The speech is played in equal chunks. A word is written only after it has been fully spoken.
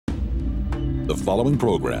The following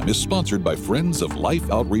program is sponsored by Friends of Life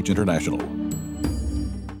Outreach International.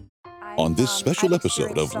 On this special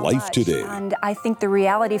episode of Life Today. And I think the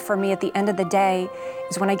reality for me at the end of the day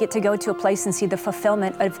is when I get to go to a place and see the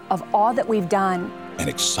fulfillment of all that we've done. An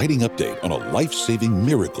exciting update on a life-saving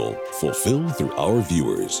miracle fulfilled through our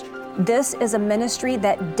viewers. This is a ministry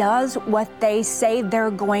that does what they say they're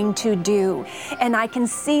going to do. And I can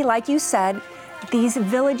see, like you said, these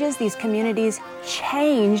villages, these communities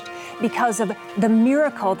changed because of the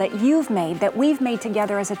miracle that you've made, that we've made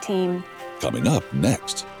together as a team. Coming up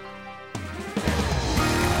next.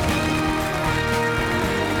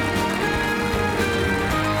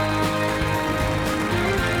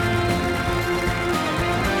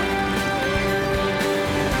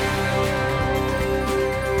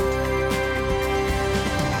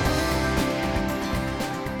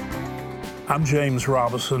 I'm James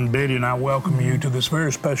Robinson. Betty and I welcome you to this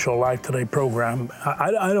very special Life Today program.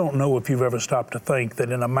 I don't know if you've ever stopped to think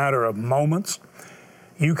that in a matter of moments,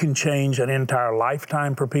 you can change an entire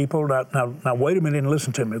lifetime for people. Now wait a minute and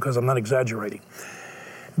listen to me, because I'm not exaggerating.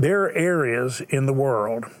 There are areas in the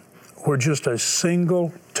world where just a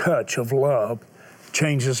single touch of love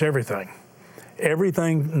changes everything.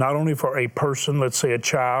 Everything, not only for a person, let's say a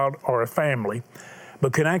child or a family,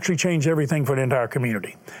 but can actually change everything for an entire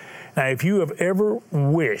community. Now, if you have ever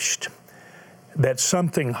wished that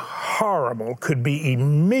something horrible could be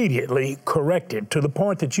immediately corrected to the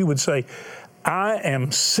point that you would say, I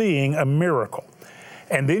am seeing a miracle.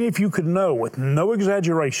 And then if you could know with no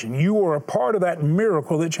exaggeration, you were a part of that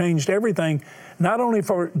miracle that changed everything, not only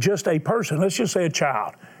for just a person, let's just say a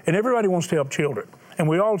child. And everybody wants to help children, and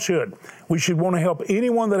we all should. We should want to help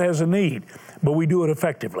anyone that has a need, but we do it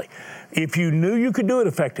effectively. If you knew you could do it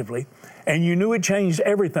effectively, and you knew it changed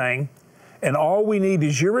everything, and all we need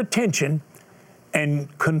is your attention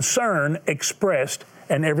and concern expressed,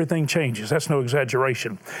 and everything changes. That's no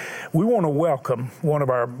exaggeration. We want to welcome one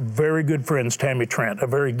of our very good friends, Tammy Trent, a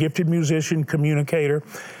very gifted musician, communicator,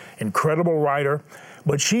 incredible writer,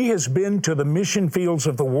 but she has been to the mission fields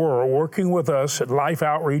of the world working with us at Life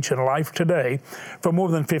Outreach and Life Today for more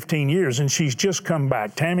than 15 years, and she's just come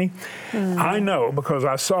back. Tammy, I know because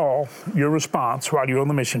I saw your response while you were on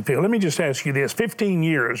the mission field. Let me just ask you this, 15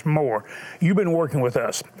 years more, you've been working with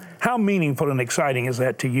us. How meaningful and exciting is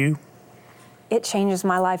that to you? It changes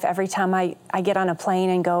my life every time I get on a plane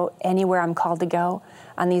and go anywhere I'm called to go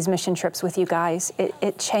on these mission trips with you guys.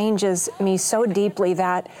 It changes me so deeply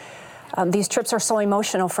that these trips are so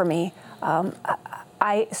emotional for me.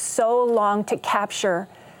 I so long to capture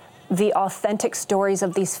the authentic stories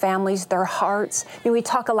of these families, their hearts. I mean, we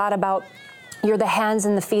talk a lot about you're the hands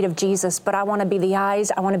and the feet of Jesus, but I want to be the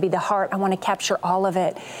eyes, I want to be the heart, I want to capture all of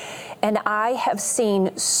it. And I have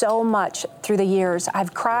seen so much through the years.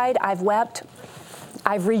 I've cried, I've wept,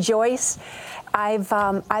 I've rejoiced.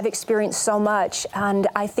 I've experienced so much, and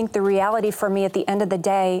I think the reality for me at the end of the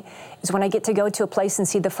day is when I get to go to a place and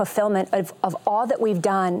see the fulfillment of all that we've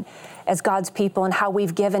done as God's people and how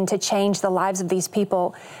we've given to change the lives of these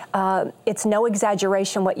people. It's no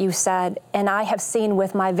exaggeration what you said, and I have seen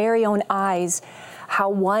with my very own eyes how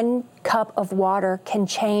one cup of water can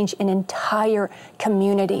change an entire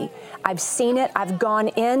community. I've seen it, I've gone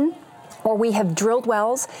in, or we have drilled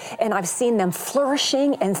wells, and I've seen them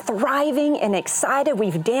flourishing and thriving and excited.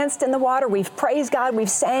 We've danced in the water, we've praised God, we've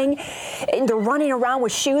sang, and they're running around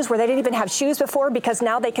with shoes where they didn't even have shoes before, because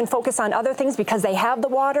now they can focus on other things because they have the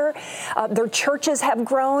water. Their churches have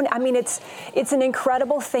grown. I mean, it's an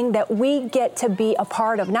incredible thing that we get to be a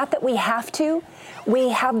part of. Not that we have to, we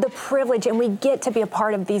have the privilege, and we get to be a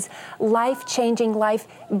part of these life-changing,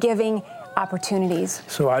 life-giving opportunities.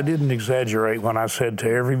 So I didn't exaggerate when I said to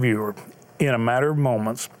every viewer, in a matter of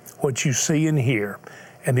moments, what you see and hear,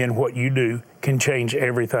 and then what you do can change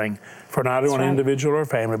everything for not only an individual or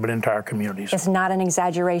family, but entire communities. It's not an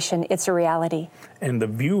exaggeration, it's a reality. And the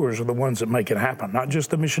viewers are the ones that make it happen, not just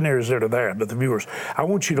the missionaries that are there, but the viewers. I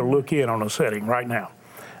want you to look in on a setting right now.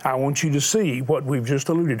 I want you to see what we've just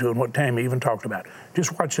alluded to and what Tammy even talked about.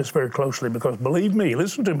 Just watch this very closely, because believe me,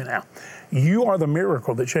 listen to me now, you are the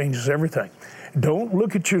miracle that changes everything. Don't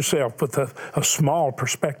look at yourself with a small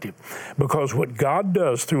perspective, because what God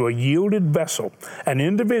does through a yielded vessel, an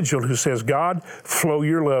individual who says, God, flow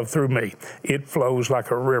your love through me, it flows like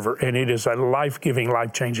a river, and it is a life-giving,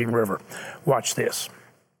 life-changing river. Watch this.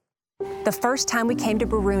 The first time we came to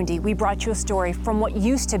Burundi, we brought you a story from what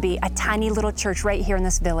used to be a tiny little church right here in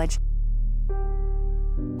this village.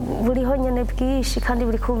 buriho nyene bwinshi kandi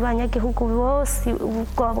buri ku banyagihugu bose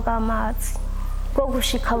ubwoba bw'amazi bwo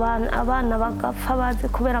gushika abana bagapfa bazi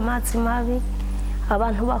kubera amazi mabi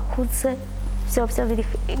abantu bakuze byo biri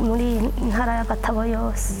muri ntara ya Gatabo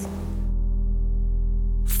yose.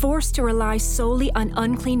 Forced to rely solely on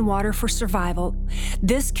unclean water for survival,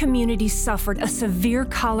 this community suffered a severe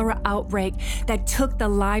cholera outbreak that took the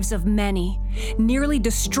lives of many, nearly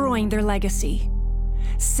destroying their legacy.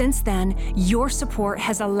 Since then, your support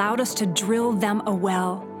has allowed us to drill them a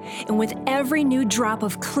well. And with every new drop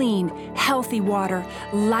of clean, healthy water,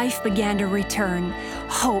 life began to return.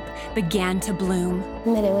 Hope began to bloom.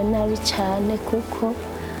 merewe nabi cyane kuko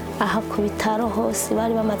aha ku bitaro hose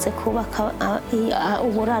bari bamaze kubaka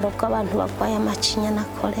uburaro bw'abantu barwaye amacinya na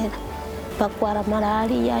kolera, bagwara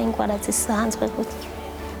malariya, indwara zisanzwe gutyo.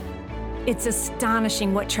 It's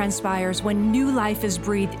astonishing what transpires when new life is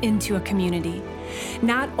breathed into a community.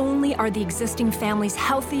 Not only are the existing families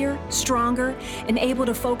healthier, stronger, and able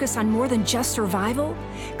to focus on more than just survival,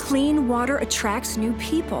 clean water attracts new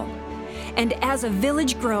people. And as a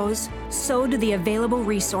village grows, so do the available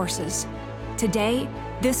resources. Today,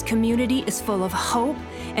 this community is full of hope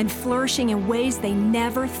and flourishing in ways they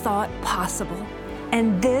never thought possible.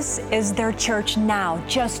 And this is their church now,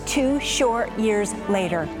 just 2 short years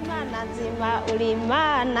later.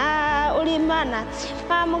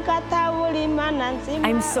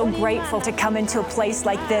 I'm so grateful to come into a place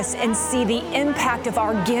like this and see the impact of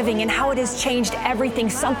our giving and how it has changed everything.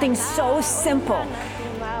 Something so simple.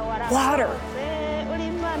 Water.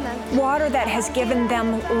 Water that has given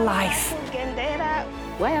them life.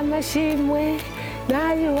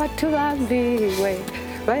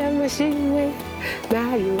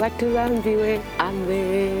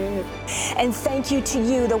 And thank you to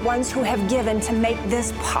you, the ones who have given to make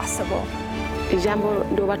this possible. Ijambo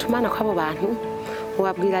ndobatumana kwabo bantu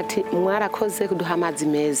mubabwira ati mwarakoze kuduha amazi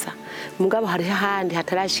meza mugabo hari handi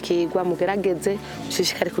hatarashikirwa mugerageze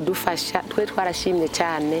mushishikare kudufasha twe twarashimye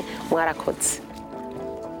cyane mwarakoze.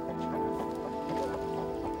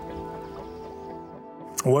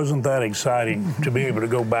 Wasn't that exciting to be able to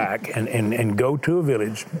go back and go to a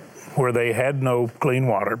village where they had no clean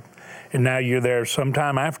water, and now you're there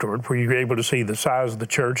sometime afterward where you're able to see the size of the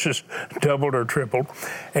church is doubled or tripled,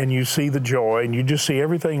 and you see the joy, and you just see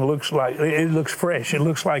everything looks like, it looks fresh. It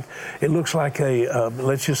looks like a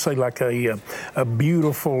let's just say like a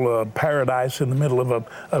beautiful paradise in the middle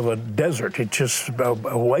of a desert. It's just an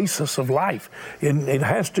oasis of life, and it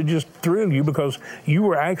has to just thrill you because you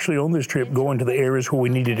were actually on this trip going to the areas where we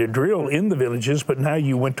needed to drill in the villages, but now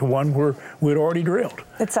you went to one where we'd already drilled.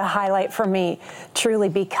 It's a highlight for me, truly,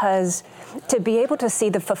 because to be able to see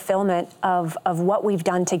the fulfillment of what we've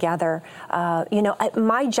done together,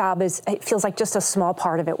 my job it feels like just a small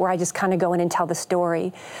part of it where I just kind of go in and tell the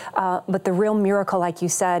story. But the real miracle, like you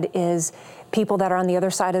said, is people that are on the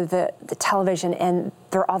other side of the television, and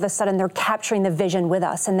they're all of a sudden they're capturing the vision with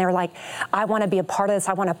us, and they're like, I want to be a part of this.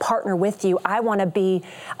 I want to partner with you. I want to be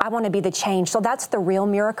the change. So that's the real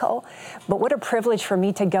miracle. But what a privilege for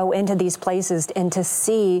me to go into these places and to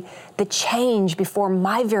see the change before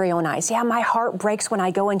my very own eyes. Yeah, my heart breaks when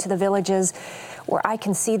I go into the villages where I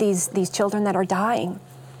can see these children that are dying.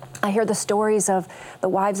 I hear the stories of the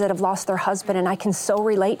wives that have lost their husband, and I can so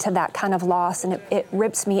relate to that kind of loss, and it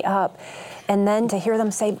rips me up. And then to hear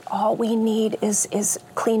them say, all we need is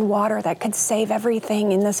clean water that could save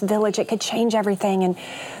everything in this village. It could change everything. And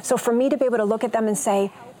so for me to be able to look at them and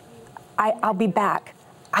say, I'll be back.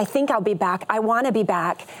 I think I'll be back. I want to be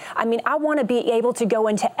back. I mean, I want to be able to go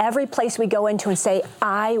into every place we go into and say,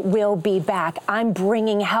 I will be back. I'm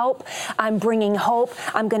bringing help. I'm bringing hope.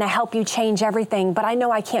 I'm going to help you change everything. But I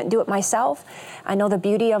know I can't do it myself. I know the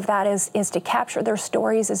beauty of that is to capture their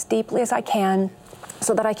stories as deeply as I can,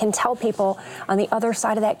 so that I can tell people on the other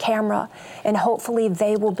side of that camera, and hopefully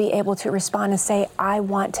they will be able to respond and say, I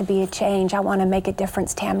want to be a change. I want to make a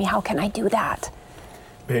difference. Tammy, how can I do that?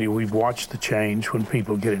 Betty, we've watched the change when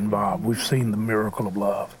people get involved. We've seen the miracle of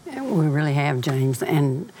love. We really have, James.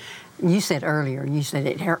 And you said earlier,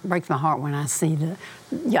 it breaks my heart when I see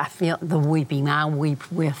I feel the weeping. I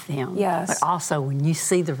weep with them. Yes. But also when you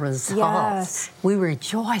see the results, yes, we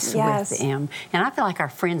rejoice with them. And I feel like our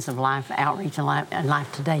friends of Life Outreach and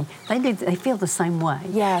Life Today, they feel the same way.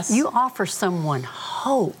 Yes. You offer someone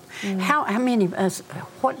hope. How many of us,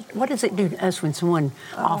 what does it do to us when someone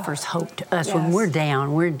offers hope to us, when we're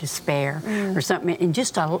down, we're in despair or something, and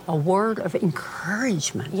just a word of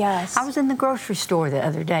encouragement? Yes. I was in the grocery store the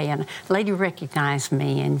other day, and a lady recognized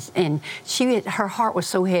me, and her heart was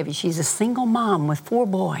so heavy. She's a single mom with 4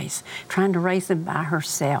 boys, trying to raise them by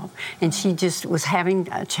herself, and she just was having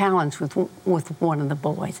a challenge with one of the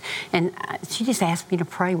boys, and she just asked me to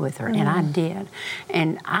pray with her, and I did,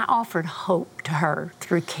 and I offered hope to her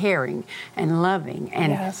through caring and loving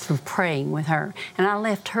and through praying with her. And I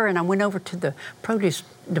left her and I went over to the produce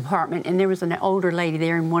department, and there was an older lady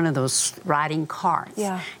there in one of those riding carts.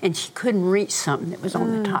 Yeah. And she couldn't reach something that was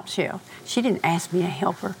on the top shelf. She didn't ask me to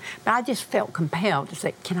help her, but I just felt compelled to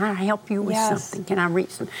say, can I help you with something? Can I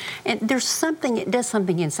reach something? And there's something, it does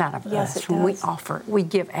something inside of us when we offer, we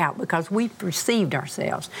give out, because we've received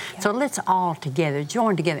ourselves. So let's all together,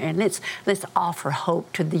 join together, and let's offer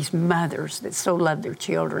hope to these mothers that so love their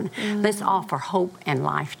children. Let's offer hope and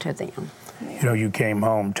life to them. You know, you came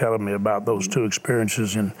home telling me about those two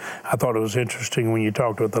experiences, and I thought it was interesting when you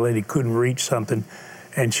talked about the lady couldn't reach something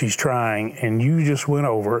and she's trying, and you just went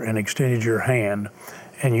over and extended your hand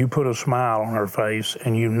and you put a smile on her face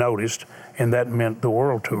and you noticed, and that meant the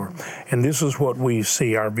world to her. And this is what we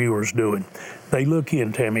see our viewers doing. They look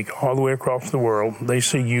in, Tammy, all the way across the world. They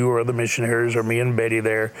see you or the missionaries or me and Betty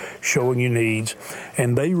there showing you needs,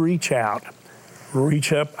 and they reach out,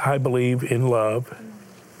 reach up, I believe, in love,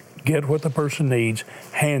 get what the person needs,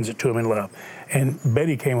 hands it to them in love. And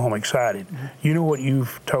Betty came home excited. You know what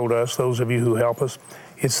you've told us, those of you who help us?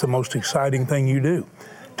 It's the most exciting thing you do.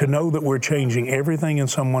 To know that we're changing everything in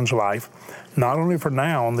someone's life, not only for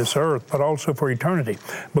now on this earth, but also for eternity.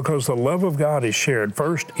 Because the love of God is shared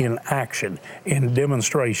first in action, in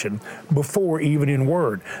demonstration, before even in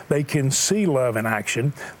word. They can see love in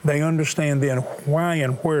action. They understand then why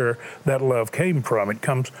and where that love came from. It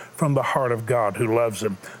comes from the heart of God who loves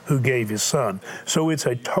them, who gave His Son. So it's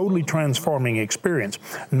a totally transforming experience.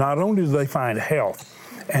 Not only do they find health,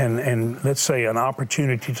 and let's say an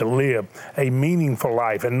opportunity to live a meaningful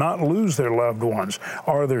life and not lose their loved ones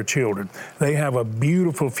or their children. They have a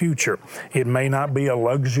beautiful future. It may not be a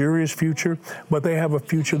luxurious future, but they have a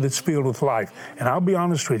future that's filled with life. And I'll be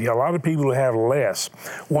honest with you, a lot of people who have less,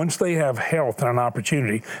 once they have health and an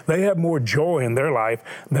opportunity, they have more joy in their life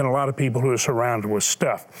than a lot of people who are surrounded with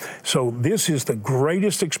stuff. So this is the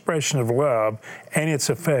greatest expression of love and its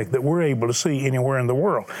effect that we're able to see anywhere in the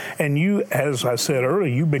world. And you, as I said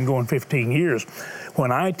earlier, you've been going 15 years.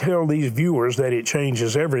 When I tell these viewers that it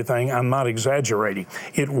changes everything, I'm not exaggerating.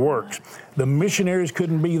 It works. The missionaries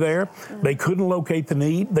couldn't be there. They couldn't locate the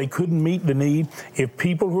need. They couldn't meet the need if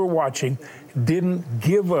people who are watching didn't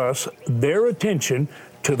give us their attention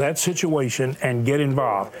to that situation and get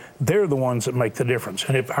involved. They're the ones that make the difference.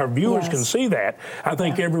 And if our viewers can see that, I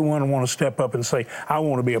think everyone will want to step up and say, I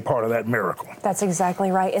want to be a part of that miracle. That's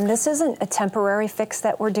exactly right. And this isn't a temporary fix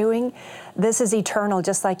that we're doing. This is eternal,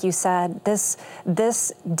 just like you said. This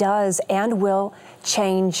does and will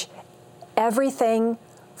change everything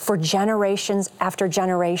for generations after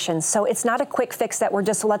generations. So it's not a quick fix that we're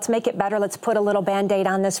just, let's make it better, let's put a little Band-Aid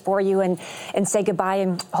on this for you and say goodbye,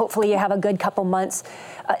 and hopefully you have a good couple months.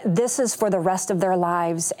 This is for the rest of their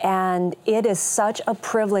lives, and it is such a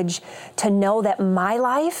privilege to know that my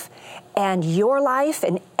life and your life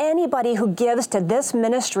and anybody who gives to this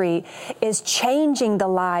ministry is changing the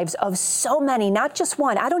lives of so many, not just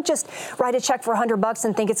one. I don't just write a check for $100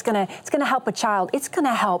 and think it's gonna help a child. It's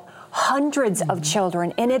gonna help hundreds of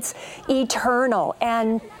children, and it's eternal.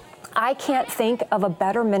 And I can't think of a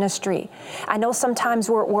better ministry. I know sometimes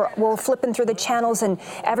we're flipping through the channels and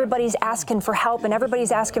everybody's asking for help and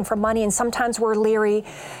everybody's asking for money, and sometimes we're leery.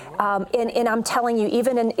 And I'm telling you,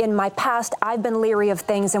 even in my past, I've been leery of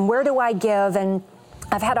things, and where do I give? And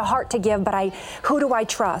I've had a heart to give, but who do I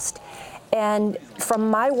trust? And from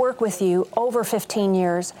my work with you over 15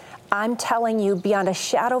 years, I'm telling you beyond a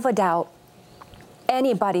shadow of a doubt,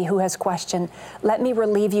 anybody who has questioned, let me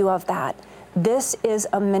relieve you of that. This is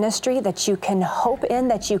a ministry that you can hope in,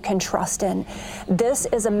 that you can trust in. This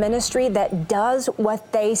is a ministry that does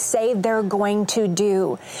what they say they're going to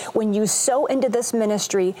do. When you sow into this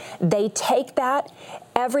ministry, they take that,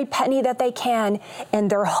 every penny that they can, and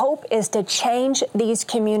their hope is to change these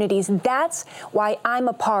communities. That's why I'm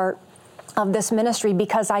a part of this ministry,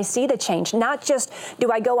 because I see the change. Not just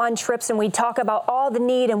do I go on trips and we talk about all the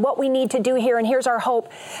need and what we need to do here and here's our hope,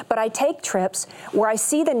 but I take trips where I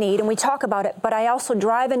see the need and we talk about it, but I also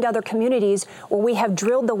drive into other communities where we have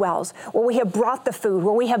drilled the wells, where we have brought the food,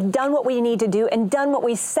 where we have done what we need to do and done what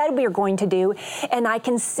we said we are going to do. And I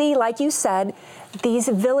can see, like you said, these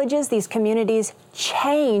villages, these communities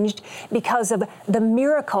changed because of the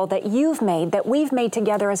miracle that you've made, that we've made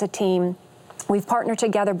together as a team. We've partnered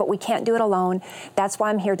together, but we can't do it alone. That's why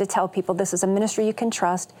I'm here to tell people this is a ministry you can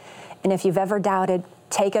trust. And if you've ever doubted,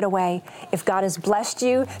 take it away. If God has blessed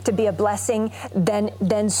you to be a blessing,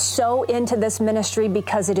 then sow into this ministry,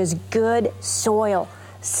 because it is good soil.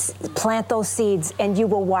 Plant those seeds and you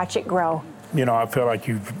will watch it grow. You know, I feel like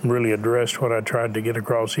you've really addressed what I tried to get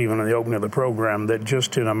across even in the opening of the program, that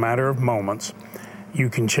just in a matter of moments, you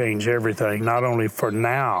can change everything, not only for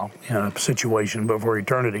now in a situation, but for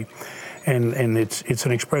eternity. and it's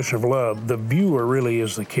an expression of love. The viewer really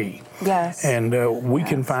is the key. Yes. And we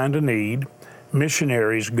can find a need.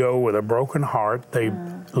 Missionaries go with a broken heart. They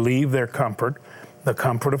leave their comfort, the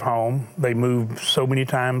comfort of home. They move so many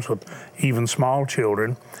times with even small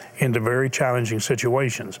children into very challenging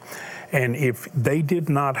situations. And if they did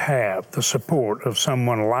not have the support of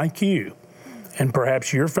someone like you, and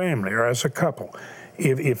perhaps your family or as a couple,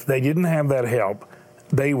 if they didn't have that help,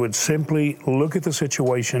 they would simply look at the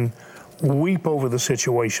situation, weep over the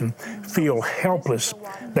situation, feel helpless.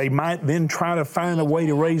 They might then try to find a way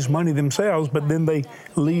to raise money themselves, but then they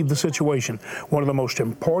leave the situation. One of the most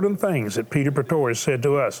important things that Peter Pretorius said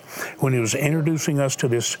to us when he was introducing us to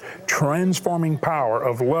this transforming power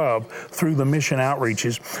of love through the mission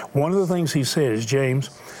outreaches, one of the things he said is, James,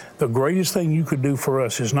 the greatest thing you could do for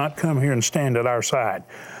us is not come here and stand at our side.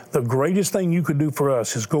 The greatest thing you could do for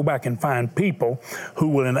us is go back and find people who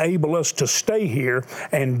will enable us to stay here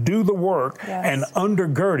and do the work and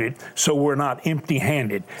undergird it so we're not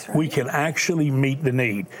empty-handed. Right. We can actually meet the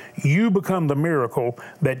need. You become the miracle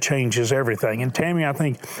that changes everything. And Tammy, I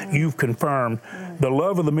think you've confirmed the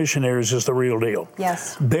love of the missionaries is the real deal.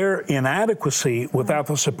 Yes. Their inadequacy without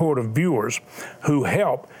the support of viewers who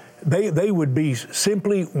help, they would be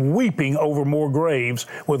simply weeping over more graves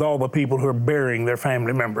with all the people who are burying their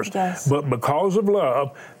family members. Yes. But because of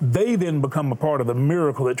love, they then become a part of the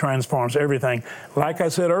miracle that transforms everything, like I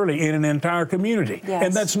said earlier, in an entire community. Yes.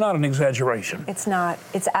 And that's not an exaggeration. It's not.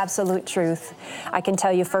 It's absolute truth. I can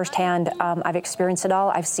tell you firsthand, I've experienced it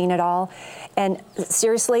all. I've seen it all. And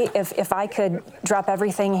seriously, if I could drop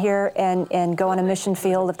everything here and go on a mission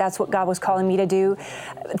field, if that's what God was calling me to do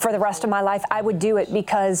for the rest of my life, I would do it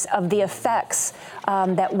because of the effects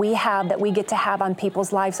that we get to have on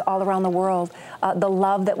people's lives all around the world, the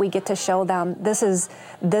love that we get to show them. This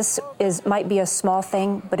might be a small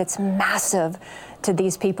thing, but it's massive to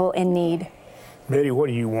these people in need. Betty, what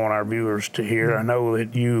do you want our viewers to hear? I know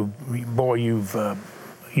that you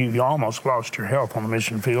almost lost your health on the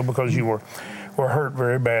mission field because you were hurt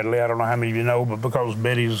very badly. I don't know how many of you know, but because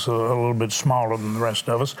Betty's a little bit smaller than the rest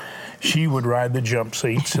of us, she would ride the jump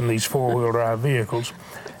seats in these four-wheel drive vehicles.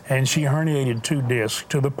 And she herniated 2 discs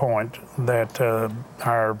to the point that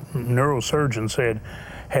our neurosurgeon said,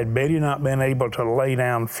 had Betty not been able to lay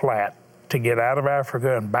down flat to get out of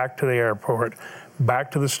Africa and back to the airport,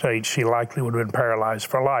 back to the States, she likely would have been paralyzed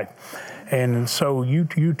for life. And so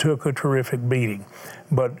you took a terrific beating.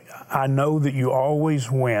 But I know that you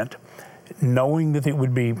always went knowing that it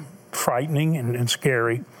would be frightening and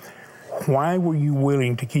scary. Why were you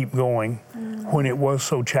willing to keep going when it was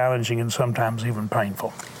so challenging and sometimes even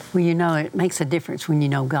painful? Well, you know, it makes a difference when you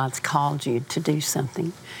know God's called you to do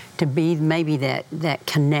something, to be maybe that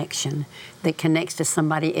connection that connects to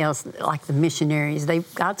somebody else, like the missionaries.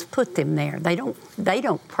 God's put them there. They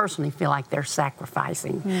don't personally feel like they're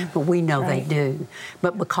sacrificing, but we know they do.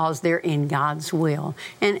 But because they're in God's will,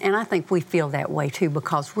 and I think we feel that way too,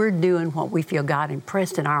 because we're doing what we feel God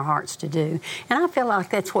impressed in our hearts to do. And I feel like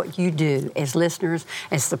that's what you do as listeners,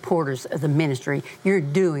 as supporters of the ministry. You're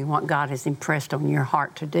doing what God has impressed on your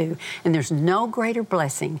heart to do. And there's no greater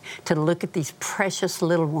blessing to look at these precious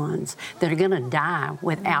little ones that are going to die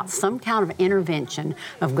without some kind of intervention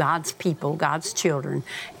of God's people, God's children,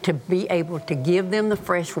 to be able to give them the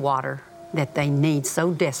fresh water that they need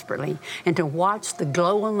so desperately, and to watch the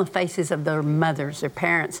glow on the faces of their mothers, their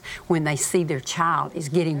parents, when they see their child is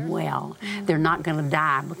getting well. They're not going to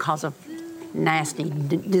die because of nasty,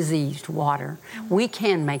 diseased water. We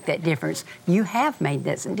can make that difference. You have made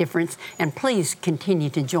that difference, and please continue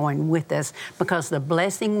to join with us, because the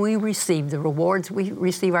blessing we receive, the rewards we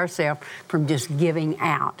receive ourselves from just giving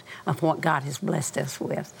out of what God has blessed us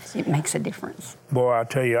with, it makes a difference. Boy, I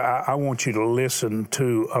tell you, I want you to listen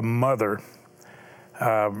to a mother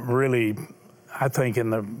really, I think in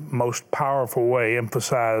the most powerful way,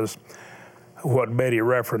 emphasize what Betty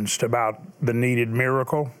referenced about the needed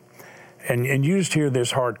miracle. And you just hear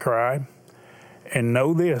this heart cry, and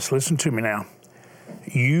know this, listen to me now.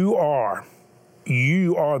 You are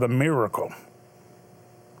the miracle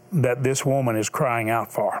that this woman is crying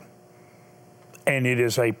out for. And it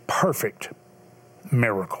is a perfect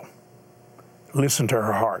miracle. Listen to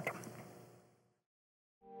her heart.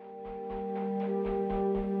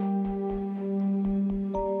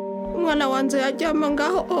 Mwana wanje yaryama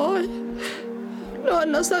ngaho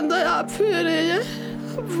none se yapfiriye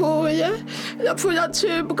yapfuye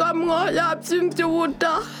acibwamwo yabyimbye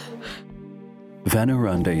ubuda.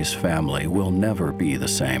 Venerunde's family will never be the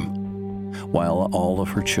same. While all of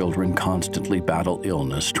her children constantly battle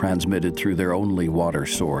illness transmitted through their only water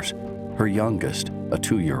source, her youngest, a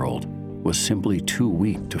 2-year-old, was simply too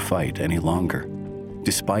weak to fight any longer.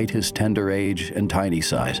 Despite his tender age and tiny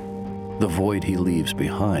size, the void he leaves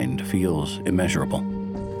behind feels immeasurable.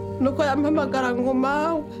 Loko yampamagara ngo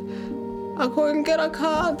mawe akongera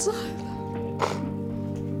kaza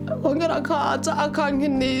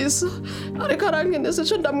akankinisa ariko arankinisa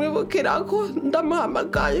ico ndamwibukirako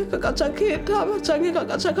ndamuhamagaye kagaca kitaba canke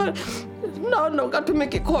kagaca none ugatuma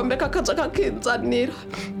igikombe kakaza kakinzanira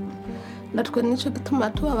natwe nico gituma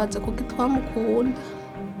tubabaze kuko twamukunda.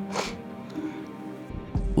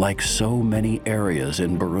 Like so many areas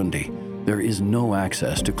in Burundi, there is no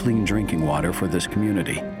access to clean drinking water for this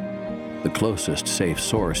community. The closest safe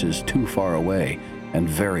source is too far away and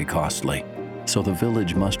very costly, so the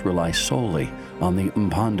village must rely solely on the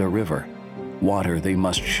Mpanda River, water they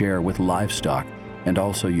must share with livestock and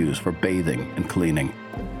also use for bathing and cleaning.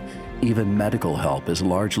 Even medical help is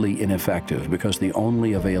largely ineffective because the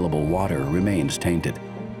only available water remains tainted.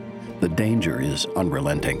 The danger is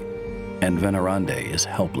unrelenting, and Venerande is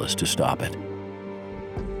helpless to stop it.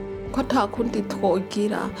 Ko atakundi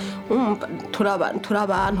twogira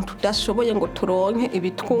turabantu tudashoboye ngo turonke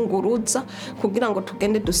ibitwunguruza kugira ngo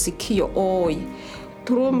tugende dusikiyo oyi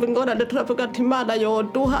turumva ingorane turavuga ati Imana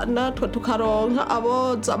yoduha natwe tukaronka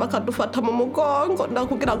aboza bakadufata mu mugongo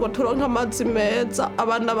kugira ngo turonke amazi meza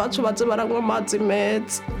abana bacu baze baranywa amazi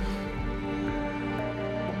meza.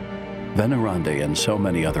 Venerande and so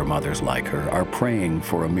many other mothers like her are praying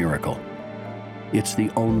for a miracle. It's the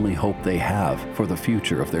only hope they have for the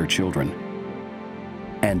future of their children.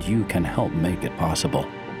 And you can help make it possible.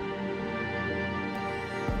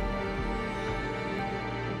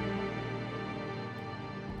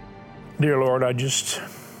 Dear Lord,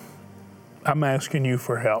 I'm asking you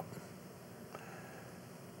for help.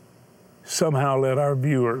 Somehow let our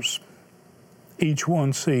viewers, each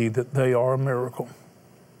one, see that they are a miracle.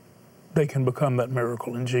 They can become that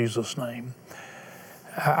miracle in Jesus' name.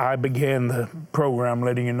 I began the program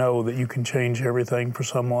letting you know that you can change everything for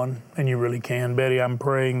someone, and you really can. Betty, I'm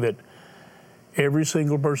praying that every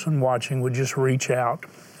single person watching would just reach out.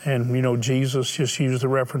 And, Jesus just used the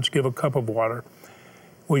reference, give a cup of water.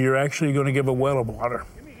 Well, you're actually going to give a well of water.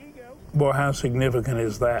 Boy, how significant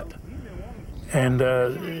is that? And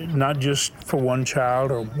not just for one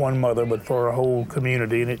child or one mother, but for a whole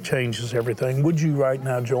community, and it changes everything. Would you right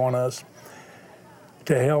now join us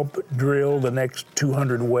to help drill the next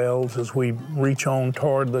 200 wells as we reach on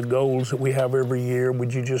toward the goals that we have every year?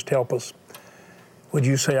 Would you just help us? Would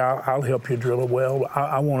you say, I'll help you drill a well?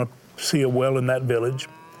 I want to see a well in that village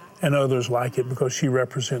and others like it because she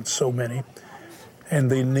represents so many. And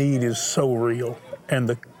the need is so real. And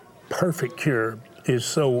the perfect cure is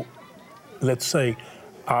so, let's say,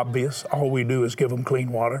 obvious. All we do is give them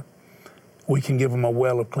clean water. We can give them a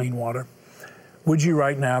well of clean water. Would you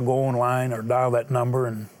right now go online or dial that number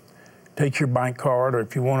and take your bank card, or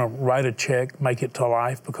if you want to write a check, make it to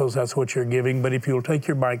life because that's what you're giving. But if you'll take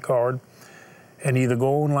your bank card and either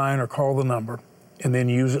go online or call the number and then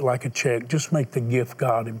use it like a check, just make the gift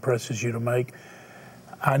God impresses you to make.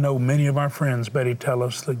 I know many of our friends, Betty, tell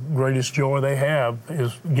us the greatest joy they have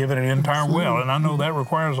is giving an entire well. And I know that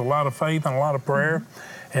requires a lot of faith and a lot of prayer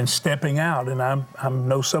and stepping out. And I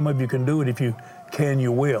know some of you can do it. If you can,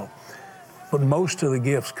 you will. But most of the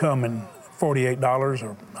gifts come in $48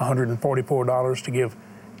 or $144 to give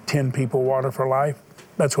 10 people water for life.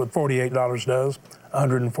 That's what $48 does.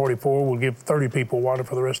 $144 will give 30 people water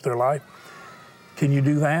for the rest of their life. Can you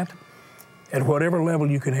do that? At whatever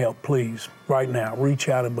level you can help, please, right now, reach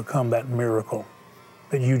out and become that miracle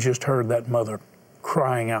that you just heard that mother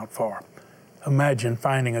crying out for. Imagine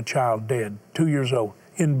finding a child dead, 2 years old,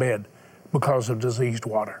 in bed because of diseased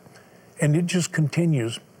water. And it just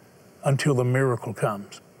continues until the miracle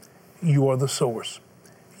comes. You are the source.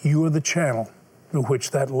 You are the channel through which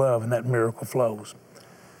that love and that miracle flows.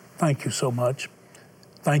 Thank you so much.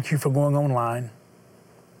 Thank you for going online.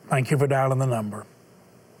 Thank you for dialing the number.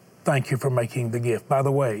 Thank you for making the gift. By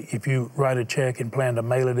the way, if you write a check and plan to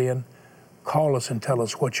mail it in, call us and tell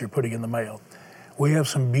us what you're putting in the mail. We have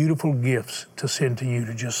some beautiful gifts to send to you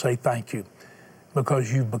to just say thank you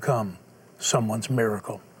because you've become someone's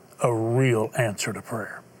miracle, a real answer to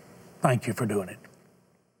prayer. Thank you for doing it.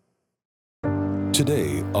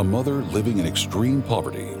 Today, a mother living in extreme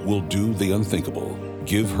poverty will do the unthinkable.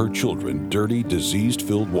 Give her children dirty,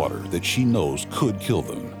 disease-filled water that she knows could kill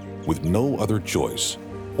them. With no other choice,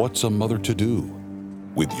 what's a mother to do?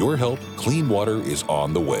 With your help, clean water is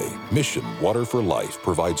on the way. Mission Water for Life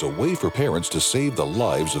provides a way for parents to save the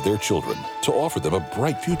lives of their children, to offer them a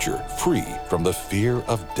bright future free from the fear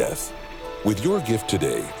of death. With your gift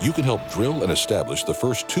today, you can help drill and establish the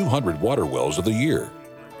first 200 water wells of the year.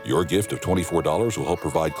 Your gift of $24 will help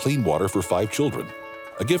provide clean water for 5 children.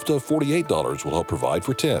 A gift of $48 will help provide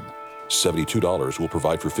for 10. $72 will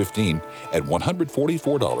provide for 15, and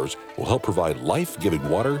 $144 will help provide life-giving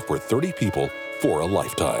water for 30 people for a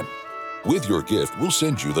lifetime. With your gift, we'll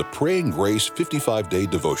send you the Praying Grace 55-Day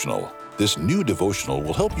Devotional. This new devotional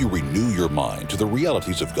will help you renew your mind to the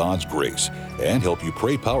realities of God's grace and help you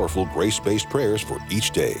pray powerful grace-based prayers for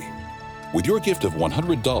each day. With your gift of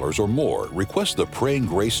 $100 or more, request the Praying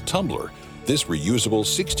Grace Tumbler. This reusable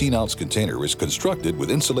 16-ounce container is constructed with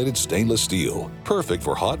insulated stainless steel, perfect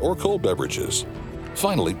for hot or cold beverages.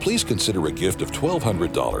 Finally, please consider a gift of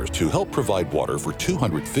 $1,200 to help provide water for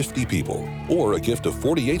 250 people, or a gift of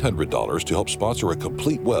 $4,800 to help sponsor a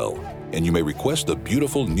complete well. And you may request the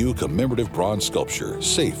beautiful new commemorative bronze sculpture,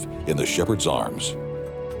 Safe in the Shepherd's Arms.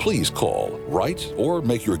 Please call, write, or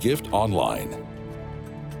make your gift online.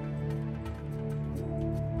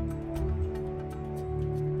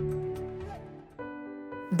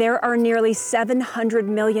 There are nearly 700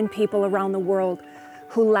 million people around the world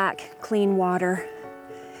who lack clean water.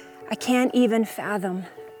 I can't even fathom.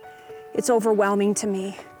 It's overwhelming to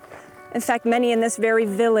me. In fact, many in this very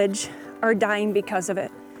village are dying because of it.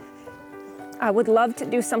 I would love to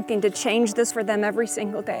do something to change this for them every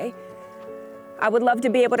single day. I would love to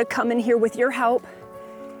be able to come in here with your help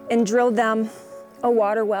and drill them a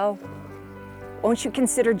water well. Won't you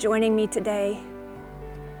consider joining me today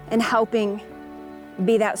and helping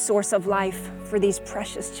be that source of life for these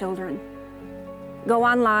precious children? Go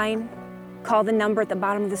online, call the number at the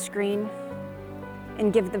bottom of the screen,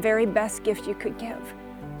 and give the very best gift you could give.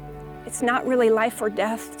 It's not really life or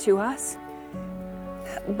death to us,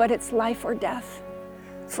 but it's life or death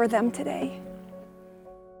for them today.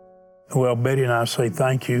 Well, Betty and I say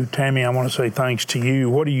thank you. Tammy, I want to say thanks to you.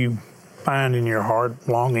 What do you find in your heart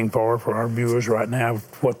longing for our viewers right now,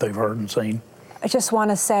 what they've heard and seen? I just want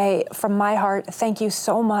to say from my heart, thank you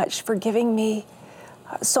so much for giving me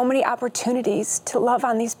so many opportunities to love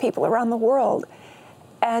on these people around the world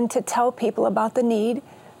and to tell people about the need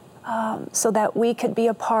so that we could be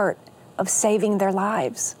a part of saving their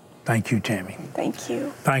lives. Thank you, Tammy. Thank you.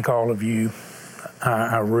 Thank all of you.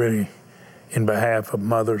 I really, in behalf of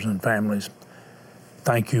mothers and families,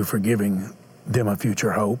 thank you for giving them a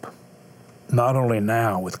future hope, not only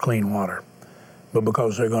now with clean water, but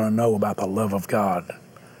because they're going to know about the love of God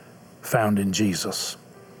found in Jesus.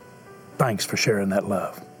 Thanks for sharing that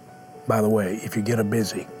love. By the way, if you get a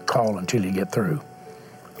busy, call until you get through.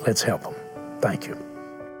 Let's help them. Thank you.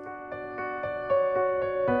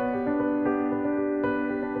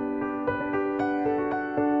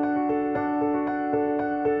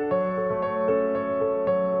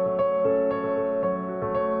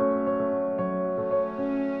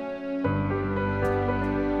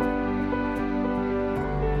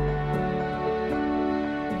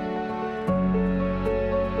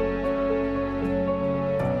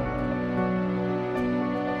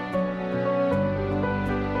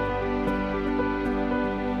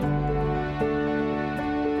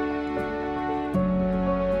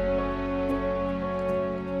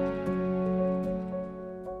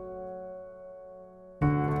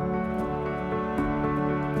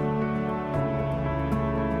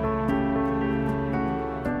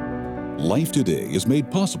 Life Today is made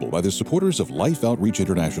possible by the supporters of Life Outreach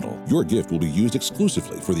International. Your gift will be used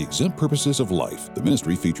exclusively for the exempt purposes of life. The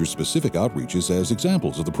ministry features specific outreaches as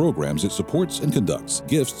examples of the programs it supports and conducts.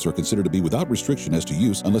 Gifts are considered to be without restriction as to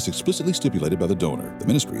use unless explicitly stipulated by the donor. The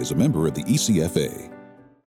ministry is a member of the ECFA.